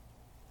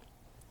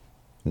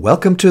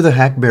Welcome to the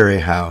Hackberry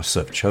House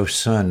of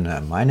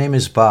Chosun. My name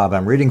is Bob.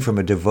 I'm reading from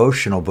a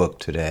devotional book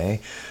today,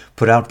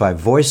 put out by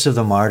Voice of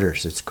the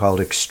Martyrs. It's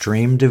called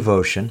Extreme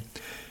Devotion.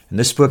 And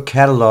this book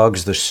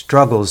catalogs the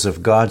struggles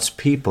of God's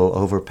people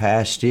over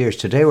past years.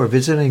 Today we're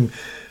visiting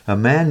a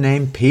man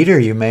named Peter.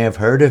 You may have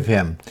heard of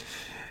him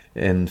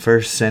in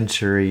first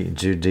century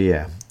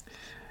Judea.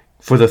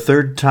 For the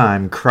third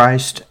time,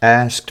 Christ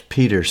asked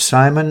Peter,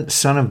 "Simon,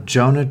 son of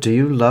Jonah, do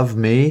you love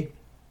me?"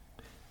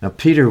 Now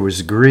Peter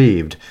was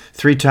grieved.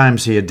 3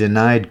 times he had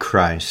denied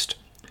Christ.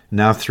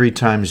 Now 3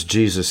 times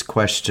Jesus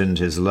questioned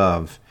his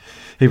love.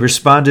 He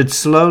responded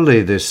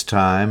slowly this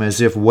time, as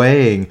if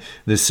weighing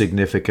the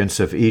significance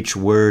of each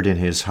word in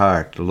his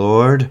heart.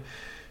 "Lord,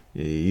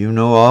 you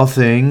know all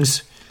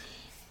things.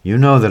 You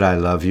know that I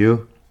love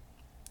you."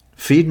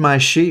 "Feed my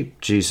sheep,"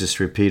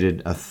 Jesus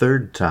repeated a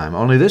 3rd time.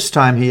 Only this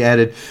time he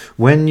added,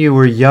 "When you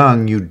were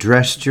young, you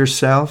dressed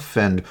yourself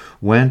and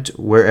went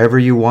wherever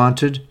you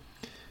wanted.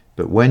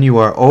 But when you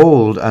are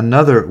old,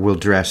 another will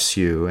dress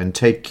you and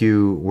take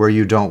you where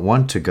you don't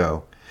want to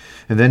go."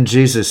 And then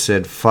Jesus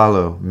said,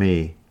 "Follow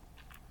me."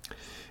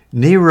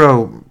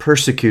 Nero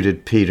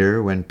persecuted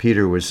Peter when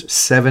Peter was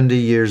 70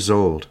 years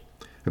old.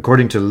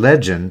 According to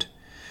legend,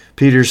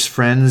 Peter's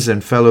friends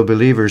and fellow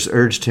believers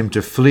urged him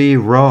to flee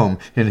Rome,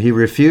 and he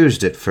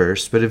refused at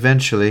first, but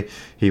eventually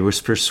he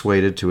was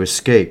persuaded to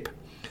escape.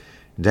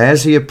 And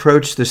as he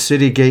approached the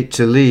city gate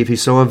to leave, he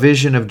saw a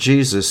vision of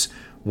Jesus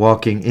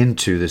walking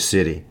into the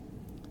city.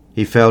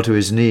 He fell to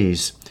his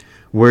knees,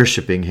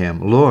 worshiping him.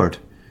 "Lord,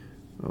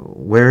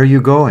 where are you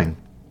going?"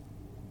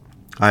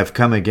 "I've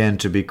come again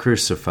to be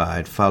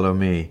crucified. Follow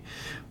me."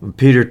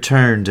 Peter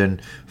turned and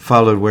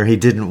followed where he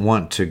didn't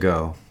want to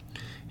go.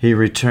 He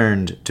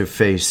returned to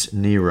face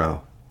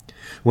Nero.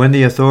 When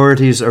the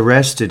authorities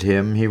arrested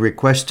him, he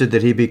requested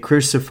that he be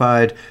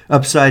crucified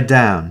upside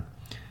down,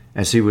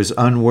 as he was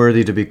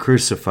unworthy to be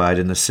crucified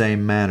in the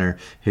same manner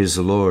his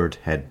Lord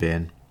had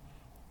been.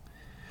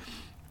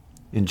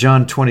 In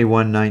John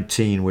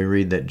 21:19, we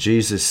read that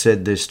Jesus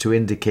said this to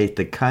indicate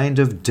the kind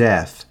of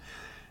death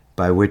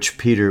by which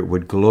Peter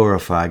would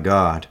glorify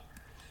God.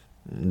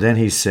 Then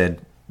he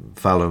said,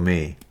 "Follow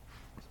me."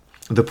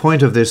 The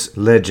point of this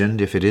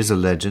legend, if it is a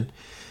legend,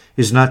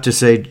 is not to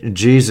say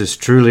Jesus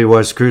truly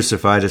was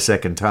crucified a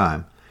second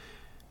time.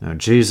 No,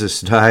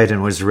 Jesus died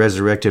and was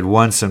resurrected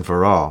once and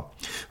for all.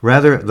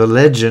 Rather, the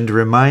legend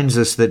reminds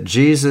us that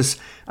Jesus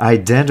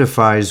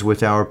identifies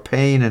with our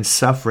pain and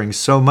suffering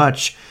so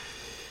much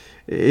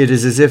it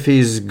is as if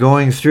he's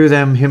going through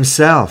them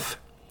himself.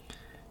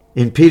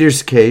 In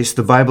Peter's case,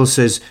 the Bible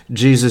says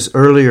Jesus'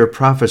 earlier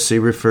prophecy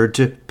referred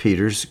to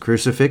Peter's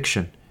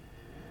crucifixion.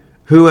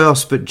 Who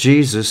else but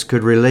Jesus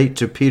could relate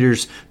to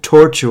Peter's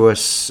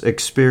tortuous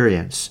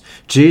experience?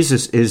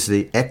 Jesus is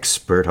the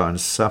expert on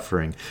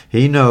suffering.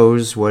 He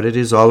knows what it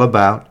is all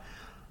about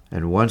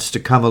and wants to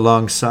come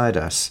alongside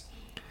us.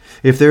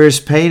 If there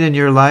is pain in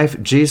your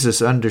life,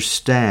 Jesus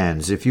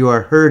understands. If you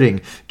are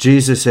hurting,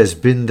 Jesus has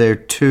been there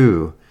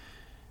too.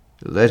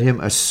 Let him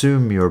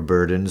assume your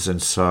burdens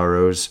and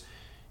sorrows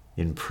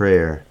in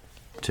prayer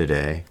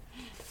today.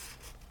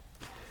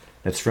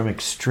 That's from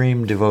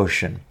Extreme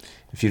Devotion.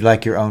 If you'd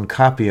like your own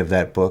copy of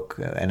that book,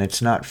 and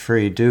it's not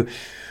free, do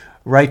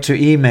write to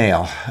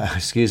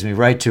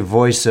write to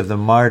Voice of the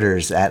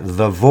Martyrs at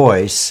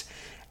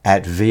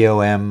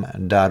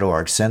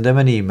thevoice@vom.org. Send them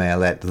an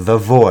email at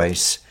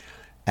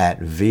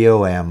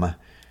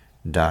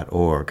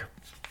thevoice@vom.org.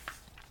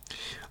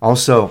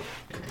 Also,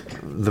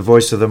 the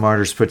Voice of the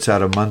Martyrs puts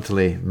out a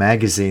monthly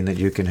magazine that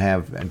you can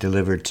have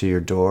delivered to your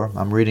door.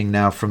 I'm reading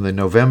now from the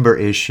November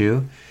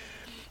issue,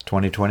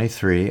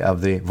 2023,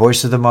 of the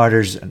Voice of the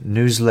Martyrs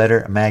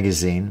newsletter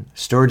magazine.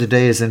 Story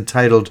today is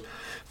entitled,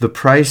 "The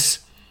Price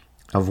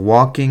of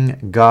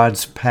Walking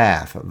God's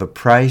Path." The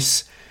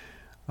Price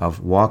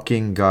of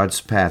Walking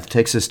God's Path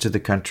takes us to the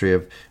country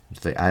of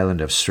the island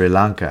of Sri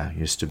Lanka,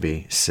 used to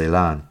be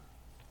Ceylon.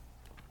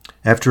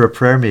 After a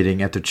prayer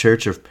meeting at the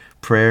Church of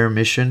Prayer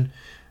Mission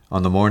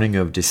on the morning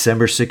of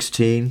December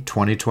 16,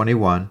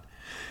 2021,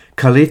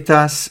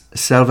 Kalithas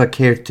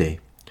Selvakerti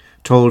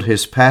told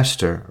his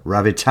pastor,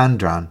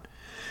 Ravichandran,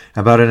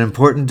 about an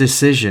important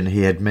decision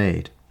he had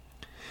made.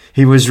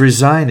 He was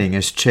resigning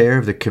as chair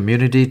of the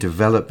Community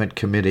Development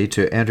Committee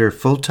to enter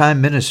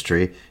full-time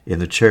ministry in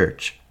the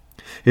church.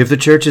 "If the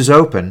church is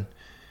open,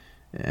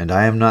 and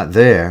I am not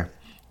there,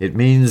 it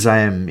means I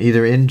am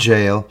either in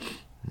jail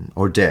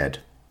or dead,"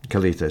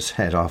 Kalithas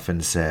had often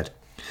said.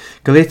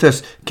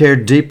 Kalithas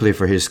cared deeply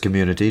for his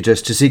community,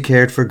 just as he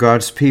cared for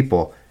God's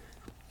people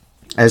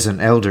as an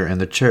elder in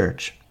the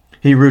church.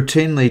 He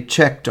routinely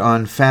checked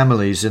on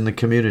families in the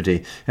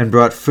community and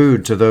brought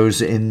food to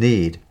those in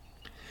need.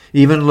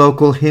 Even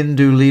local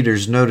Hindu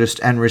leaders noticed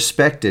and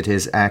respected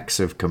his acts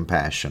of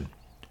compassion.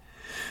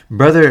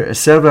 "Brother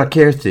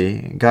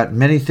Selvakerti got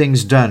many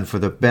things done for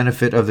the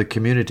benefit of the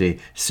community,"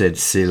 said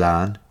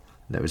Silan.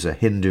 That was a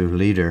Hindu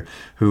leader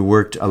who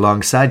worked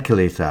alongside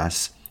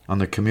Kalithas on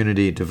the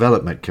Community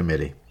Development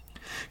Committee.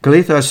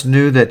 Kalithas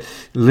knew that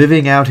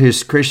living out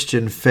his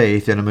Christian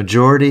faith in a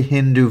majority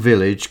Hindu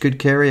village could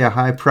carry a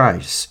high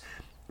price,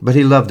 but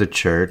he loved the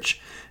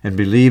church and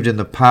believed in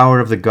the power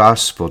of the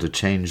gospel to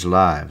change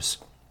lives.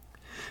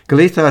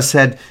 Kalithas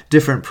had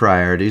different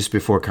priorities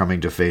before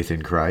coming to faith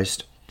in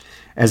Christ.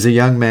 As a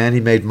young man, he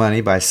made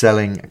money by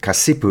selling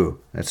kasipu,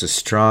 that's a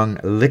strong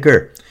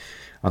liquor,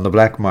 on the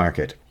black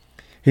market.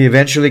 He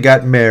eventually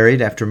got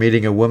married after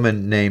meeting a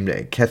woman named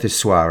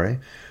Kalithas,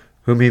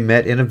 whom he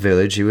met in a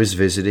village he was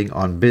visiting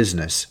on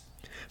business.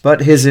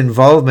 But his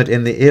involvement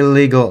in the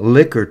illegal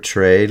liquor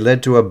trade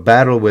led to a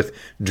battle with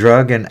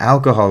drug and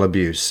alcohol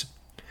abuse.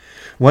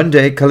 One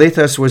day,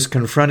 Kalithas was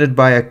confronted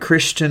by a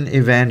Christian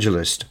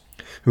evangelist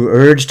who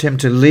urged him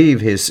to leave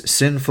his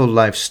sinful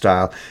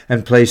lifestyle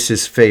and place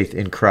his faith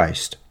in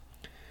Christ.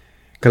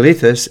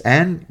 Kalithas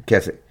and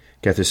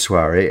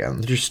Kalithas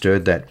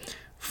understood that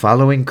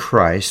following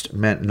Christ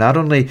meant not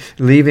only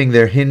leaving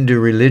their Hindu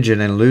religion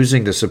and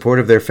losing the support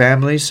of their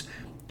families,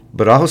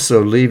 but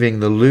also leaving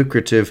the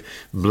lucrative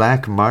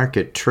black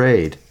market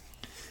trade.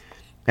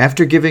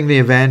 After giving the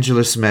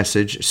evangelist's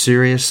message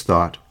serious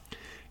thought,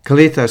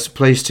 Kalithas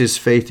placed his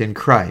faith in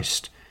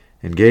Christ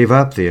and gave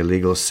up the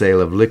illegal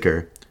sale of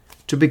liquor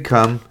to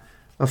become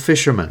a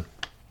fisherman.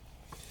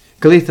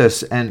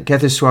 Kalithas and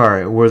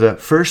Kalithas were the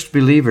first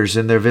believers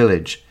in their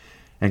village,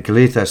 and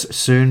Kalithas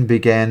soon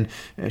began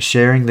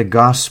sharing the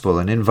gospel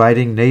and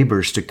inviting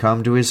neighbors to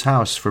come to his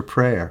house for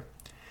prayer.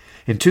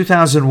 In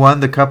 2001,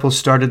 the couple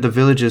started the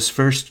village's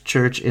first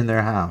church in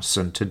their house,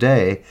 and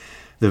today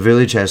the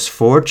village has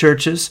 4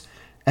 churches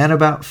and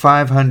about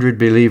 500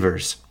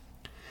 believers.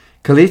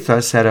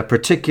 Kalithas had a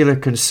particular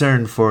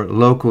concern for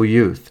local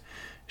youth,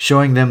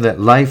 showing them that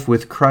life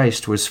with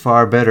Christ was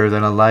far better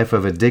than a life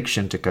of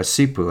addiction to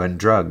kasipu and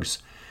drugs.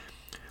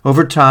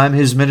 Over time,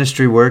 his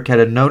ministry work had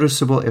a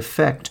noticeable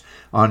effect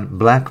on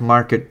black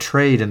market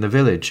trade in the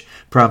village,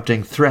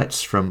 prompting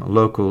threats from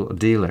local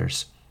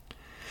dealers.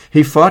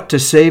 He fought to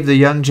save the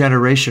young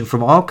generation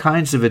from all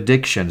kinds of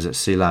addictions,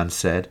 Silan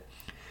said.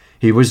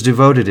 He was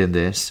devoted in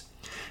this,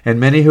 and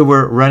many who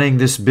were running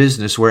this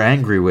business were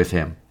angry with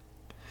him.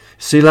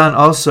 Silan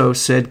also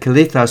said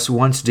Kalithas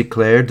once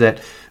declared that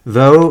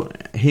though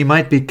he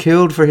might be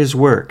killed for his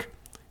work,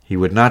 he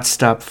would not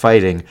stop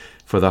fighting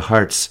for the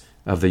hearts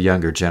of the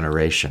younger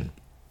generation.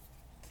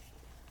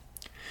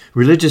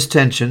 Religious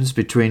tensions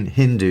between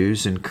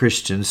Hindus and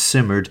Christians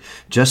simmered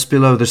just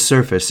below the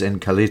surface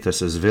in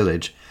Kalithas'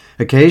 village,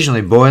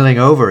 occasionally boiling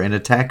over in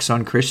attacks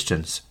on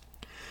Christians.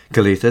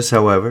 Kalithas,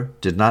 however,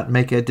 did not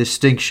make a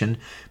distinction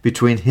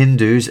between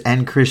Hindus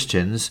and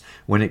Christians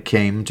when it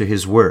came to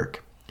his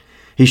work.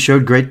 He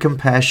showed great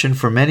compassion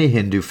for many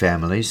Hindu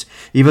families,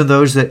 even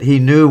those that he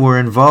knew were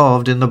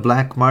involved in the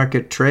black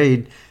market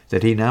trade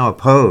that he now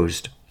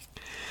opposed.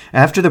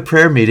 After the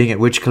prayer meeting at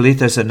which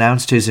Kalithas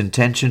announced his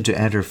intention to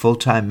enter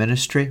full-time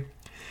ministry,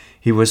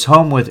 he was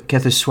home with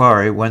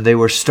Kalithas when they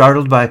were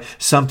startled by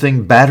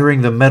something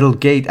battering the metal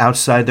gate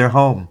outside their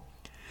home.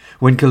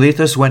 When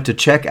Kalithas went to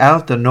check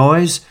out the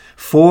noise,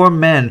 4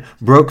 men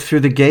broke through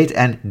the gate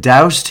and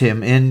doused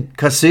him in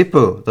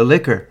kasipu, the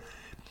liquor.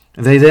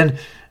 They then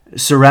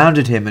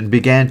surrounded him and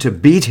began to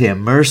beat him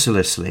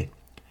mercilessly.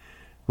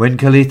 When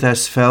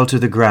Kalithas fell to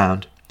the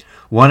ground,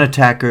 one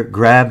attacker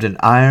grabbed an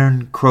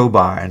iron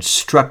crowbar and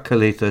struck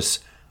Kalithas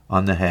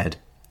on the head.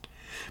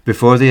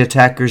 Before the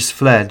attackers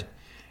fled,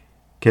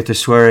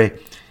 Kalithas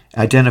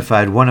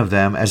identified one of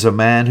them as a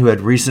man who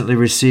had recently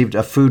received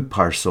a food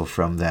parcel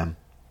from them.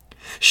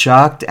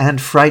 Shocked and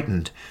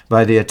frightened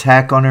by the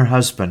attack on her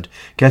husband,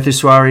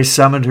 Kalithas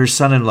summoned her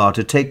son-in-law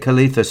to take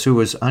Kalithas, who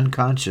was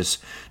unconscious,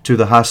 to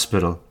the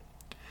hospital.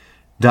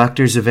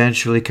 Doctors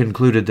eventually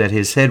concluded that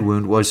his head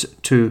wound was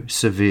too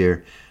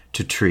severe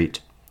to treat.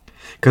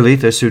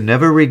 Kalithas, who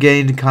never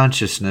regained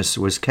consciousness,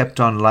 was kept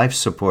on life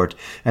support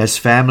as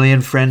family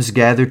and friends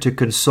gathered to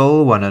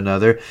console one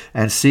another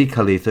and see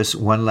Kalithas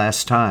one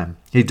last time.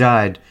 He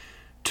died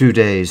 2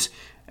 days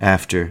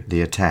after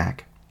the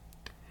attack.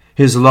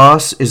 His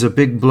loss is a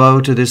big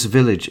blow to this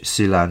village,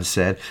 Silan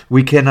said.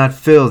 We cannot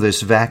fill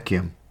this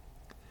vacuum.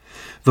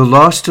 The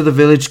loss to the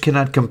village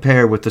cannot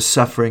compare with the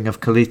suffering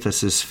of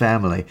Kalithas'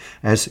 family,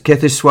 as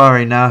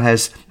Kalithas now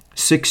has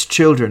 6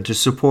 children to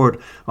support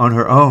on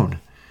her own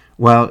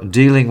while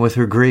dealing with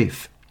her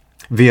grief.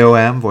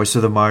 VOM, Voice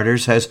of the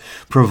Martyrs, has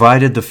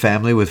provided the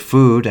family with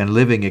food and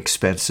living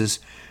expenses,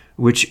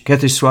 which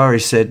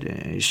Kalithas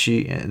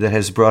said that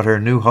has brought her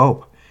new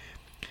hope.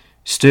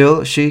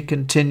 Still, she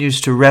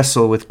continues to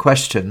wrestle with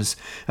questions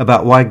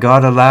about why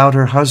God allowed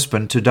her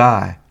husband to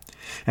die.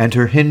 And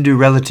her Hindu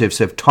relatives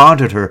have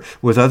taunted her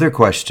with other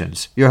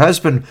questions. Your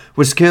husband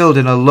was killed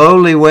in a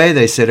lowly way,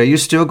 they said. Are you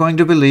still going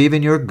to believe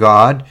in your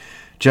God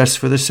just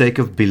for the sake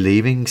of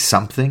believing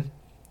something?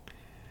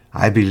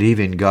 I believe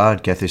in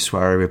God,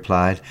 Kalithas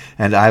replied,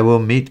 and I will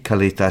meet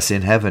Kalithas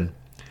in heaven.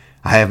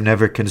 I have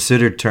never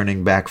considered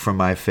turning back from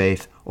my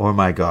faith or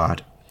my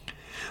God.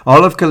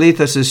 All of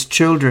Kalithas'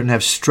 children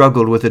have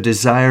struggled with a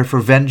desire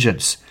for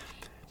vengeance,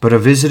 but a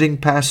visiting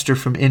pastor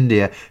from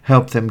India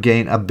helped them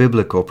gain a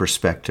biblical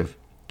perspective.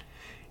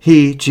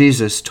 He,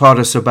 Jesus, taught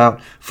us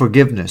about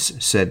forgiveness,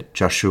 said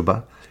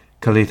Jashuba,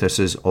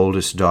 Kalithas'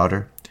 oldest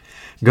daughter.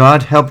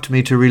 God helped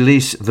me to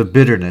release the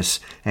bitterness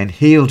and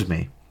healed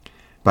me.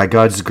 By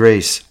God's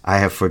grace, I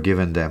have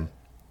forgiven them.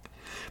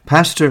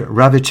 Pastor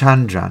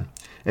Ravichandran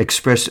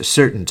expressed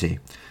certainty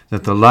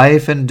that the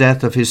life and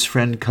death of his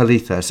friend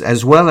Kalithas,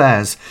 as well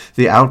as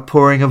the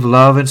outpouring of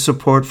love and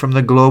support from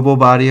the global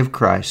body of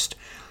Christ,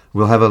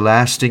 will have a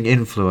lasting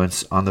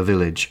influence on the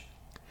village.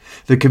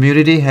 The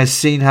community has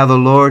seen how the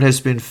Lord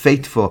has been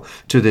faithful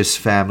to this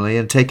family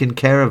and taken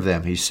care of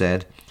them, he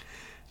said.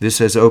 This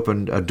has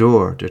opened a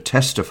door to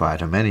testify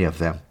to many of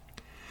them.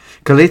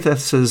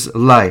 Kalithas'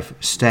 life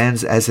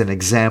stands as an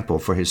example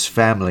for his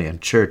family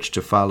and church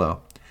to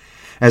follow.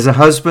 As a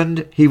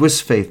husband, he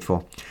was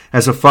faithful.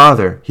 As a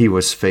father, he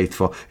was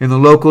faithful. In the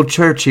local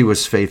church, he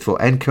was faithful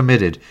and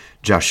committed,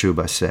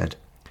 Jashuba said.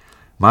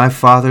 My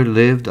father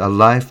lived a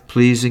life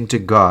pleasing to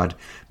God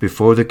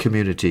before the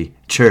community,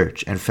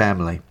 church, and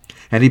family,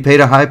 and he paid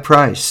a high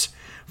price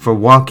for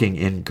walking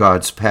in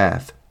God's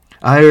path.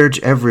 I urge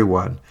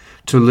everyone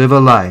to live a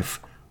life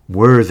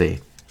worthy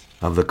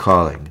of the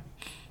calling.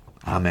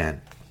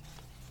 Amen.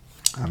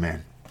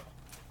 Amen.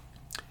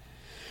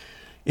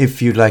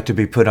 If you'd like to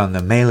be put on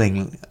the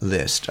mailing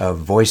list of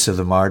Voice of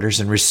the Martyrs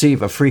and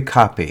receive a free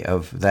copy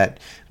of that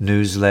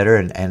newsletter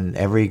and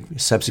every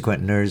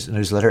subsequent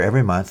newsletter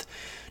every month,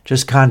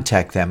 just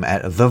contact them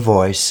at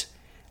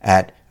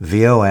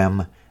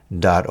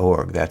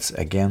thevoice@vom.org. That's,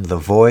 again,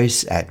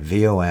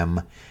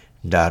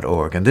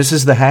 thevoice@vom.org. And this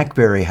is the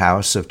Hackberry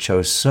House of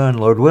Chosun.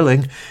 Lord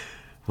willing,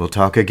 we'll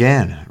talk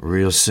again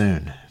real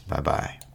soon. Bye-bye.